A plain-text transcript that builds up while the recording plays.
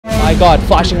my god,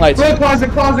 flashing lights. Go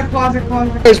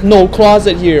closet. There's no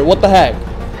closet here. What the heck?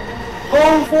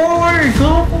 Go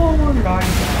forward, guys.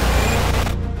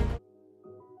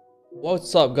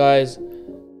 What's up, guys?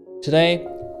 Today,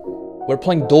 we're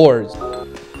playing Doors.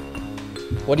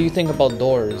 What do you think about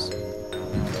Doors?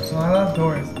 So I love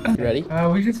doors. You ready?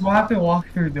 We just want to walk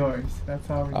through doors. That's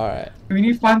all we Alright. We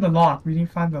need to find the lock.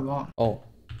 Oh.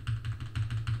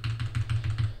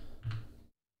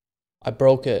 I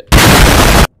broke it.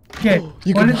 Okay.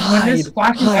 You can when this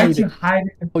flashing lights, you hide.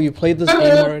 Oh, you played this game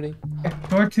already?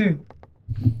 Door 2.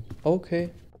 Okay.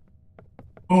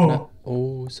 Oh.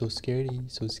 Oh, so scary.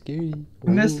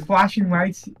 When this Oh. flashing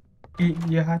lights,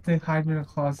 you have to hide in a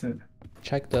closet.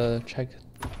 Check.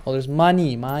 Oh, there's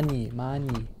money.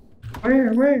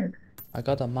 Where? I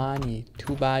got the money.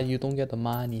 Too bad you don't get the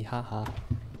money. Haha.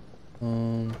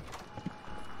 Oh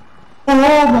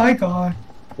my god.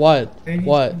 What? Ladies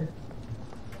What? First.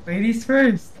 Ladies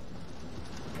first.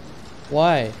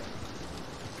 Why?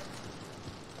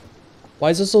 Why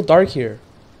is it so dark here?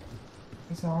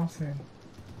 That's all I'm saying.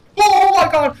 Oh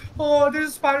my god! Oh, there's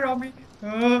a spider on me.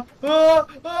 Oh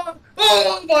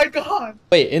my god!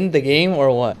 Wait, in the game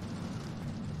or what?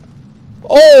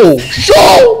 Oh!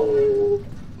 Show!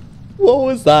 What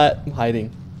was that? I'm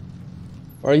hiding.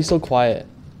 Why are you so quiet?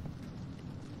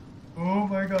 Oh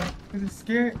my god! There's a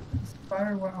scary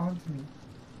spider went onto me.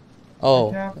 Oh.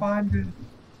 I can't find it.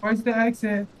 Where's the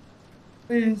exit?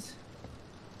 Please.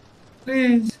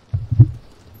 Wait,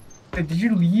 did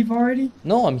you leave already?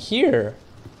 No, I'm here.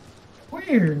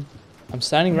 Where? I'm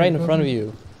standing right in front of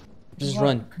you. Just What?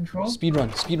 run. Control? Speed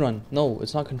run. No,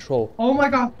 it's not control. Oh my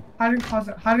god! Hide in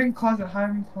closet.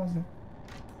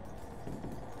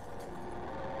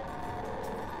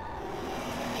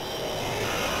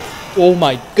 Oh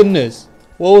my goodness.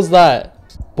 What was that?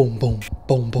 Boom, boom,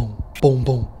 boom, boom, boom,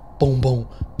 boom, boom, boom,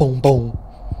 boom, boom.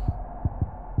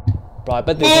 Bro, I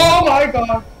bet they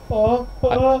don't. Oh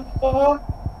my god!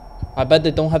 I bet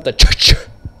they don't have the ch.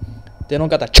 They don't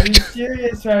got the Are you ch.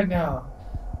 serious right now?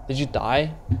 Did you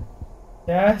die?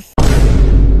 Yes.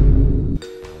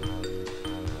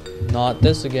 Not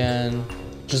this again.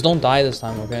 Just don't die this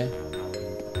time, okay?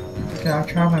 Okay, I'll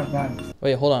try my best.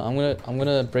 Wait, hold on. I'm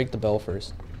gonna break the bell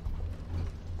first.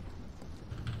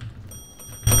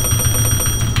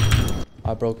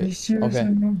 I broke Are you it. serious Okay.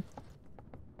 right now?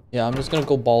 Yeah, I'm just gonna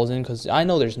go balls in because I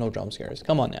know there's no jump scares.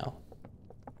 Come on now.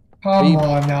 Come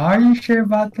on now, are you sure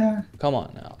about that? Come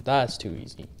on now. That's too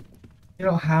easy. You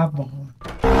don't have ball.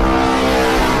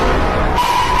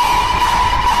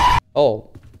 Oh,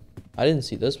 I didn't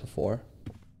see this before.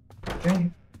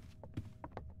 Okay.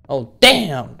 Oh,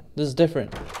 damn! This is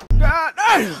different.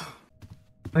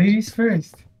 Ladies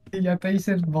first. I thought you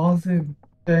said balls in.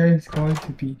 There's going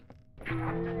to be.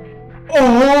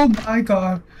 Oh my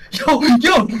god. Yo.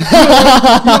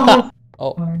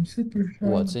 Oh, I'm super shy.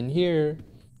 what's in here?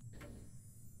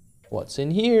 What's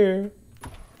in here?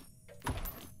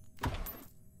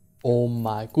 Oh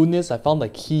my goodness, I found the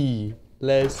key.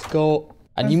 Let's go.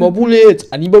 I need more bullets.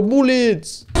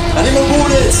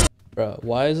 Bro,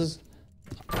 why is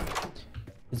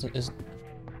this?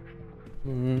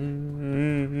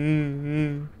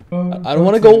 I don't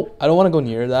want to go. I don't want to go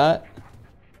near that.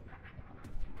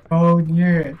 Oh,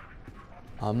 near it.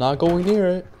 I'm not going near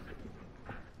it.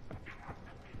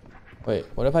 Wait,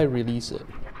 what if I release it?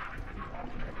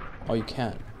 Oh, you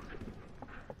can't.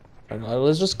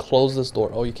 Let's just close this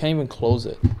door. Oh, you can't even close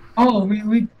it. Oh,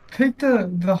 we picked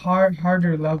the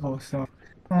harder level, so.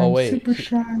 Oh, wait. Super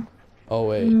shy. Oh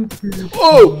wait.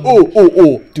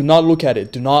 Oh! Do not look at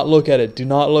it. Do not look at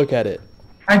it.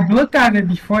 I've looked at it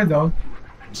before though.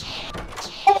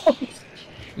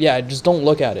 Yeah, just don't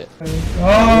look at it.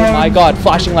 Oh My god,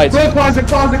 flashing lights. Go closet.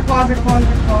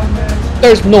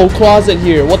 There's no closet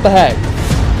here. What the heck?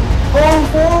 Go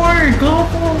forward.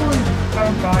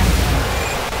 Oh god.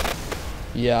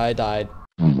 Yeah, I died.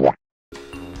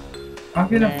 I'm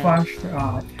gonna flash.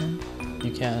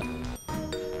 You can't.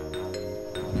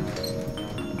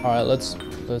 Alright,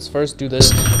 let's first do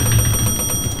this.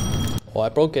 Oh, I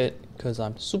broke it because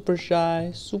I'm super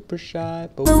shy.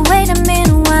 But wait a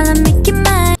minute while I make you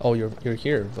mine. oh, you're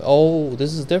here. Oh,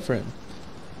 this is different.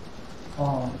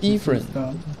 Oh, Different.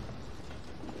 I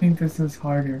think this is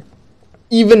harder.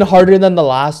 Even harder than the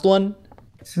last one?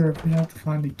 Sir, we have to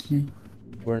find the key.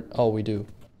 Oh, we do.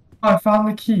 Oh, I found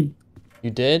the key. You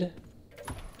did?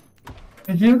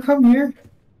 Did you come here?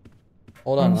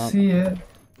 Hold I on. don't see it.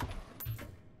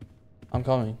 I'm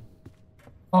coming.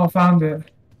 Oh, found it.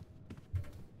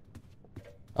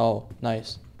 Oh,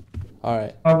 nice.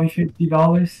 Alright. Probably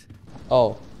 $50.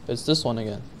 Oh, it's this one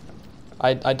again.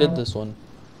 I did this one.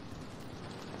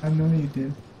 I know you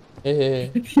did.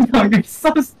 Hey. No, you're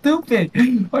so stupid.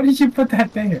 Why did you put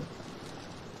that there?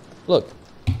 Look.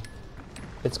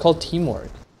 It's called teamwork.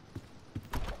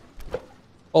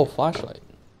 Oh, flashlight.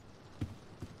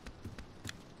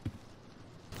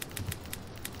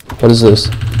 What is this?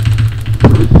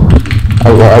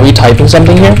 Are we typing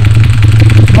something here?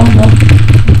 Oh, no.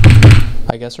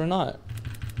 I guess we're not.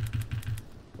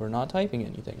 We're not typing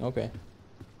anything. Okay.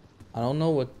 I don't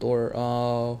know what door.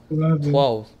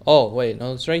 12. Oh, wait.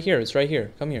 No, it's right here. It's right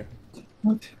here. Come here.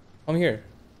 What? Come here.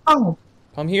 Oh.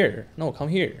 Come here. No, come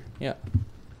here. Yeah.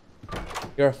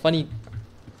 You're a funny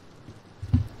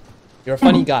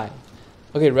guy.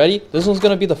 Okay, ready? This one's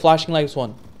gonna be the flashing lights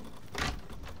one.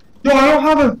 Yo, I don't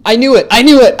have a. I knew it. I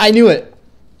knew it. I knew it.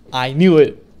 I knew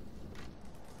it.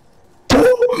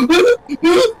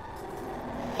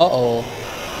 Uh-oh.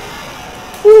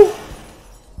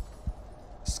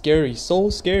 Scary. So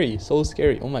scary. So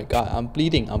scary. Oh my god. I'm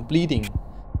bleeding. I'm bleeding.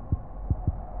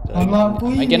 I'm not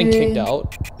bleeding. Am I getting kicked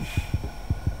out?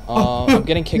 I'm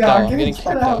getting kicked out. I'm getting kicked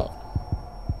out.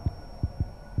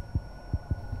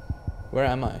 Where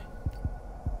am I?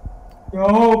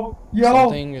 Yo,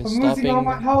 Something is I'm losing all stopping.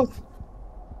 my health.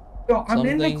 Yo, I'm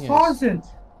in the closet.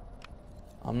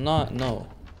 I'm not. No.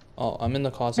 Oh, I'm in the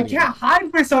I closet. can't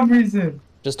hide for some reason.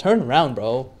 Just turn around,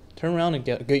 bro. Turn around and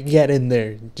get in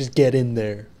there. Just get in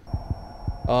there.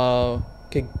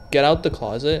 Okay, get out the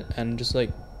closet and just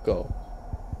like go.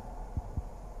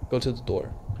 Go to the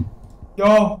door.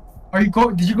 Yo,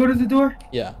 did you go to the door?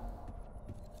 Yeah.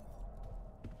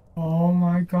 Oh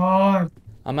my god.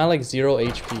 I'm at like 0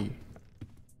 HP.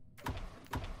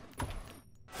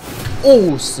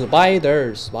 Oh,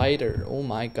 spider. Oh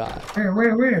my god.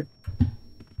 Where?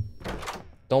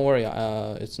 Don't worry.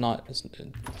 It's not. It's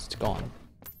gone.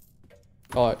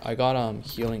 Oh, I got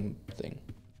healing thing.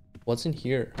 What's in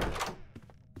here?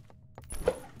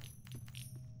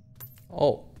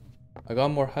 Oh, I got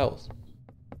more health.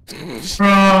 Bro,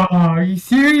 are you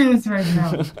serious right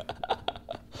now?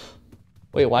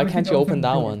 Wait, why can't you open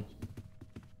that one?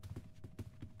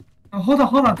 Oh, hold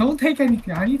on. Don't take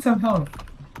anything. I need some help.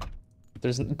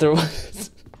 There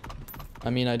was. I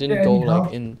mean, I didn't go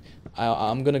like in.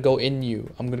 I'm gonna go in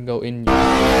you. I'm gonna go in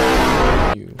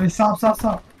you. Wait,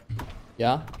 stop.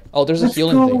 Yeah? Oh, there's a Let's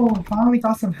healing go. thing. Finally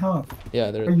got some help. Yeah,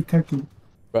 there. Are you taking?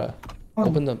 Bruh.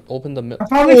 Open the I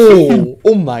finally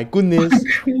Oh my goodness.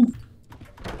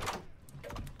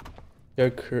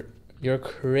 You're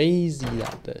crazy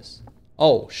at this.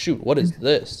 Oh shoot, what is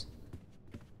this?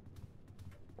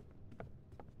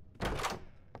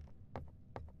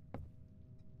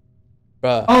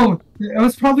 Bruh. Oh, it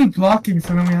was probably blocking,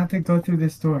 so then we had to go through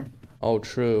this door. Oh,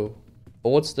 true. But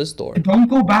what's this door? Don't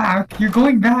go back. You're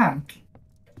going back.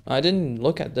 I didn't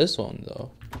look at this one though.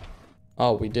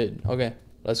 Oh, we did. Okay,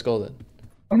 let's go then.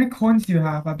 How many coins do you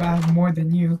have? I bet I have more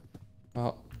than you.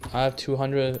 Oh, I have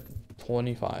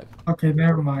 225. Okay,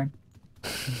 never mind.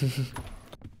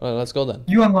 Alright, let's go then.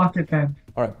 You unlock it then.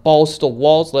 Alright, balls to the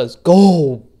walls, let's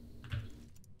go!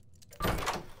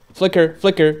 Flicker.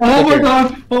 Oh my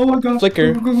god!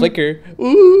 Flicker.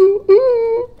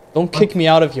 Ooh. Don't kick me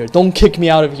out of here. Don't kick me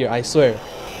out of here, I swear.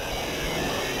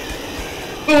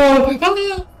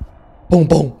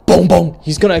 Boom.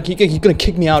 He's gonna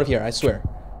kick me out of here, I swear.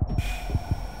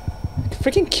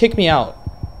 Freaking kick me out.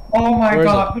 Oh my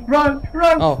god. Run!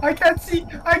 Oh. I can't see!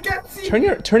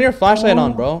 Turn your flashlight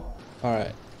on, bro.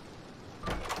 Alright.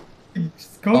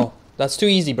 Just go. Oh, that's too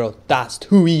easy, bro. That's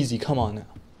too easy. Come on now.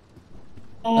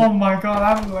 Oh my god,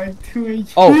 I'm like 2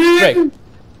 HP. Oh, frick.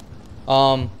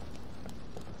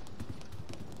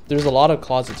 There's a lot of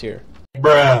closets here.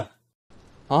 Bruh.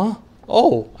 Huh?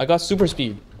 Oh, I got super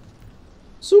speed.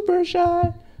 Super shot.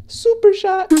 I'm super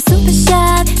shy,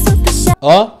 super shy.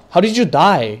 How did you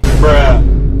die?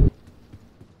 Bruh.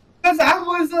 Because I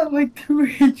was at like 2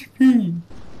 HP.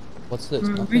 What's this?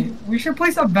 Nothing? We should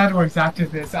play some bedworks after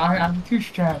this. I'm too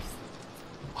stressed.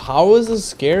 How is this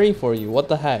scary for you? What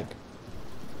the heck?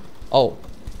 Oh,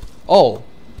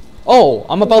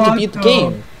 I'm about to beat the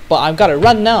game, but I've got to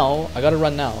run now.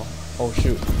 Oh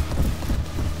shoot.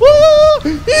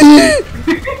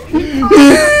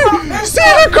 See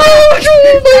the crouch! Oh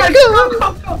my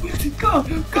god!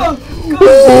 Go!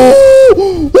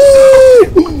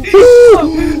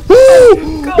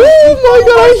 Oh my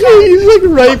god! He's like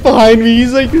right behind me. Oh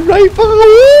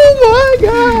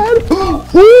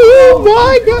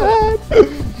my god!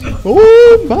 Oh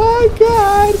my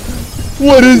god!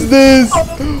 What is this?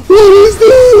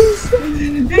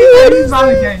 He's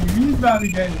not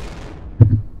again.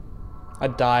 I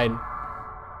died.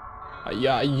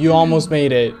 Yeah, you almost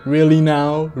made it. Really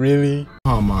now? Really?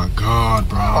 Oh my god,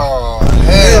 bro. Oh,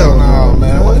 hell no,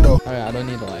 man. What the? Alright, I don't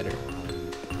need a lighter.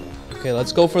 Okay,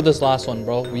 let's go for this last one,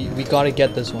 bro. We gotta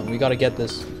get this one. We gotta get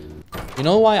this. You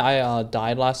know why I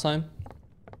died last time?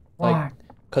 Like, Why?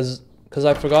 cause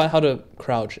I forgot how to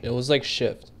crouch. It was like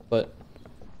shift, but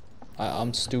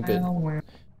I'm stupid.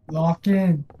 Lock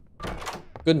in.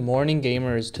 Good morning,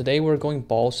 gamers. Today we're going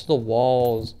balls to the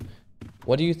walls.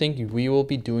 What do you think we will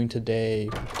be doing today?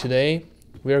 Today,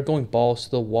 we are going balls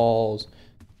to the walls.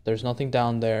 There's nothing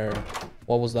down there.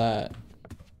 What was that?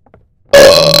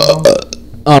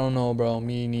 I don't know, bro.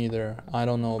 Me neither. I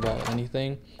don't know about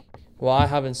anything. Well, I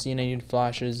haven't seen any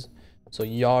flashes, so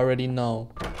you already know.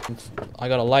 I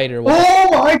got a lighter.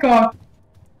 Oh my god!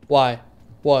 Why?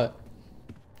 What?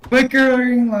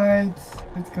 Flickering lights.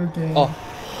 Let's go game. Oh.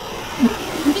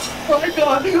 Oh my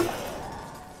god!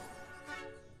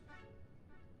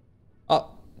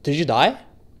 Did you die?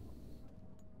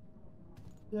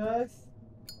 Yes.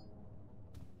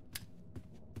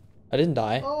 I didn't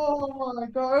die. Oh my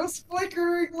god, it was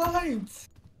flickering lights!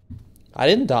 I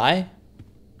didn't die.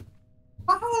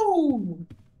 Ow!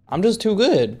 I'm just too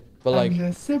good. But like,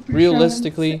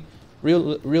 realistically,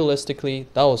 realistically,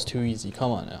 that was too easy.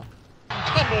 Come on now.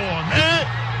 Come on, man.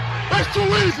 That's too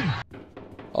easy.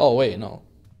 Oh wait, no.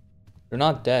 You're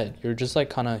not dead. You're just like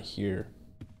kind of here.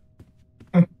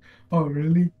 Oh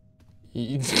really?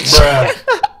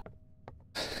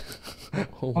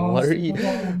 What are you?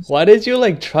 Why did you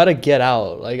like try to get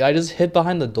out? Like I just hid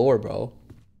behind the door, bro.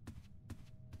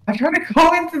 I tried to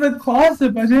go into the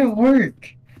closet, but it didn't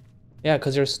work. Yeah,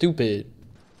 cause you're stupid.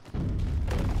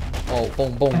 Oh,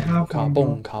 boom, boom,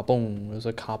 kaboom, kaboom. It was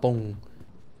a kaboom.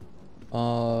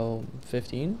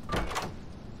 15?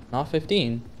 Not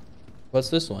 15. What's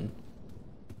this one?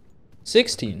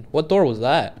 16. What door was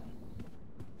that?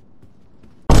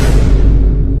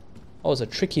 Oh, it's a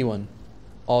tricky one.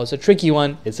 Oh, it's a tricky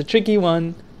one. It's a tricky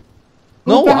one.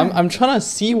 No, I'm trying to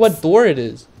see what door it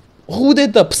is. Who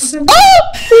did the oh!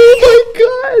 Oh my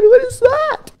god, what is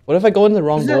that? What if I go in the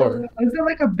wrong door? Is it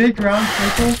like a big round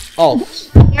circle? Oh.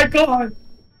 Oh my god.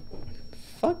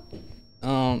 Fuck.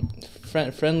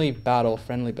 Friendly battle.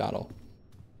 Friendly battle.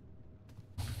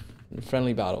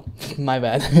 Friendly battle. My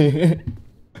bad. Let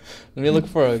me look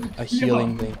for a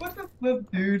healing thing. What the flip,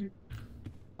 dude?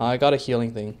 I got a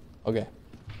healing thing. Okay.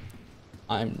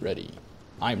 I'm ready.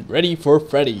 I'm ready for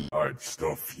Freddy. I'd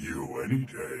stuff you any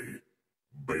day,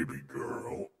 baby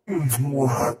girl.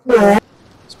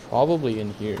 It's probably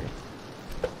in here.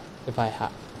 If I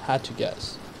had to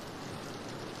guess.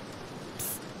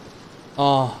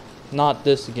 Oh, not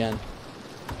this again.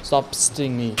 Stop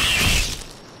stinging me.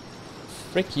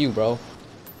 Frick you, bro.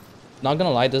 Not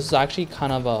gonna lie, this is actually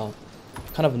kind of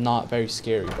not very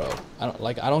scary, bro. I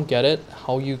don't get it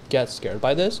how you get scared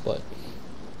by this, but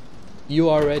you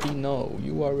already know.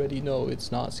 You already know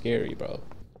it's not scary, bro.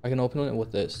 I can open it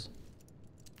with this.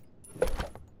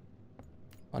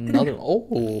 Another. Oh,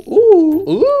 ooh,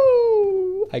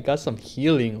 ooh! I got some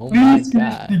healing. Oh my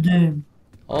god. The game.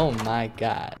 Oh my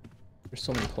god. There's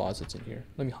so many closets in here.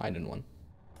 Let me hide in one.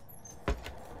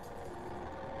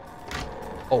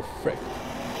 Oh frick.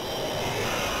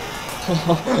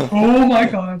 Oh my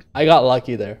god. I got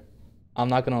lucky there. I'm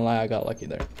not gonna lie, I got lucky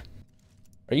there.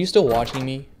 Are you still watching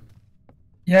me?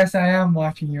 Yes, I am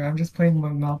watching you. I'm just playing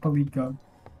Monopoly Go.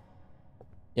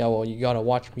 Yeah, well, you gotta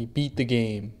watch me beat the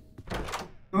game.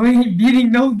 You ain't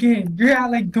beating no game. You're at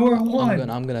like door 1.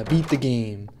 I'm gonna beat the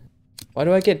game. Why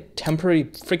do I get temporary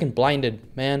freaking blinded,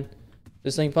 man?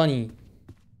 This ain't funny.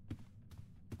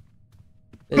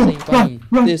 This ain't funny.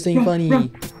 This ain't funny. Oh,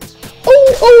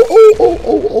 oh, oh, oh,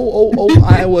 oh, oh, oh, oh.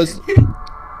 I was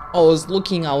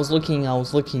looking. Oh,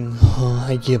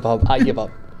 I give up.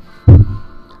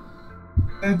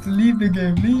 Let's leave the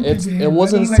game. Leave the game. It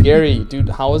wasn't scary, dude.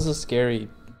 How is it scary?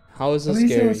 How is it scary? At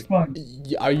least it was fun.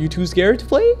 Are you too scared to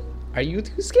play? Are you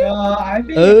too scared? I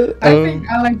think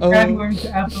I like going to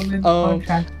Appleman's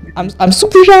podcast. I'm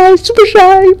super shy,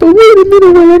 but wait a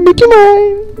minute when I make you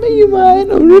mine.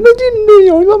 I really didn't know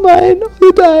you're my mind all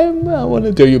the time. I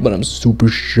wanna tell you, but I'm super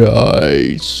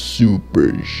shy.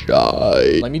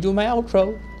 Let me do my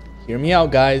outro. Hear me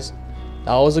out, guys.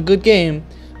 That was a good game,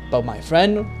 but my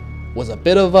friend was a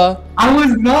bit of a. I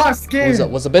was not scared.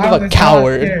 Was a bit of a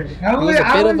coward. He was a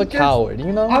bit of a coward,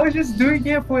 you know. I was just doing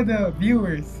it for the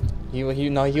viewers. He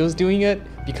was doing it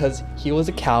because he was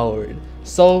a coward.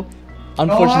 So,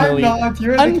 unfortunately, we're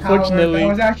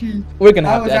gonna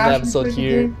have to end the episode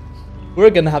here.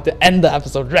 We're gonna have to end the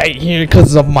episode right here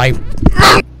because of my.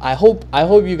 I hope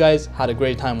you guys had a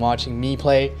great time watching me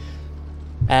play.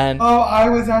 And I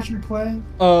was actually playing.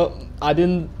 I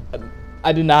didn't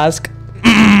ask.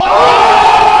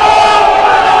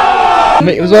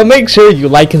 So make sure you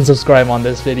like and subscribe on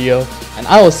this video, and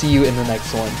I will see you in the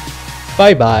next one.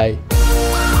 Bye bye.